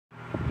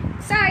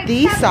Sorry.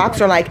 These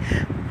socks are like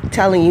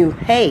telling you,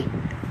 hey,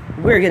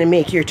 we're going to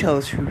make your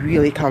toes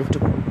really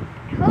comfortable.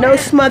 No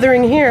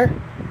smothering here.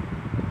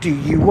 Do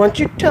you want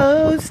your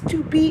toes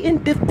to be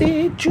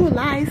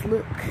individualized?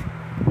 Look,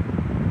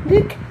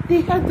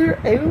 they have their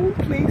own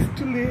place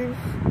to live.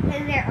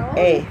 And their own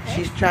Hey, place?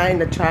 she's trying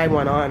to try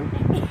one on.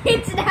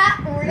 It's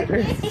not working.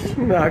 It's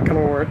not going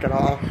to work at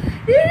all.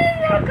 This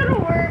is not gonna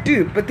work.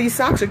 Dude, but these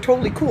socks are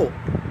totally cool.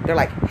 They're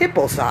like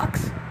Hippo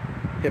socks.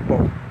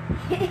 Hippo.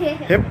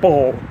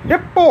 Hippo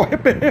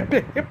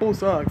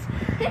socks.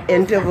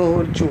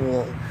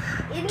 Individual.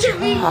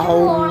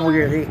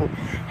 Toeing.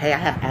 Hey, I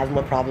have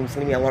asthma problems.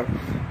 Leave me alone.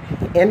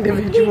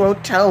 Individual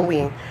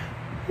toeing.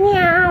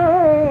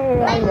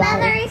 Meow. My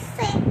mother is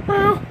sick.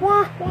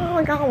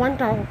 I got one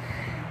toe.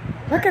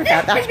 Look at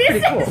that. That's pretty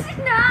cool. This is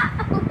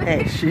not.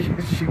 Hey,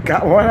 she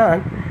got one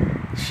on.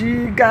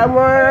 She got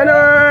one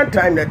on.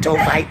 Time to toe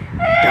fight.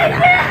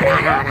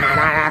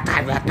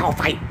 Time to toe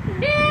fight.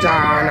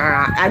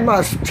 I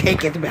must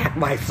take it back,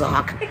 my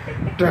sock. Give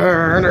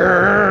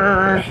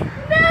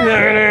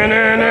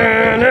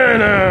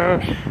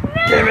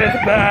it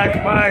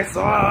back, my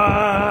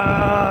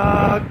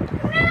sock.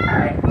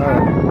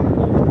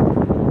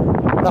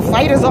 The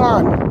fight is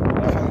on.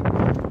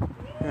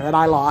 And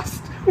I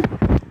lost.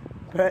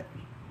 But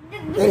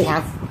they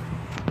have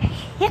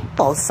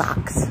Hippo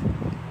socks.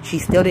 She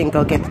still didn't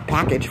go get the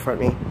package for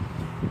me.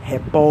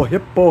 Hippo. I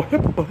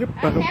never get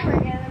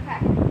the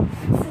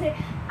package.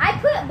 I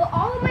put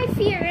all of my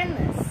fear in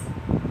this.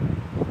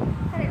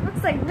 And it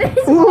looks like this.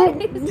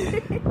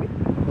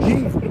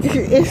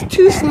 It's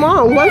too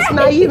small. One's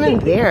not even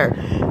there.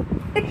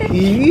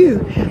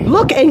 You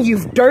look, and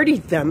you've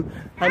dirtied them.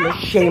 I'm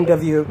ashamed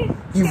of you.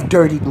 You've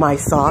dirtied my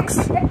socks.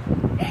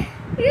 Yeah,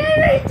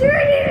 I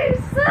dirtied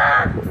your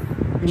socks.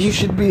 You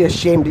should be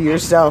ashamed of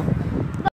yourself.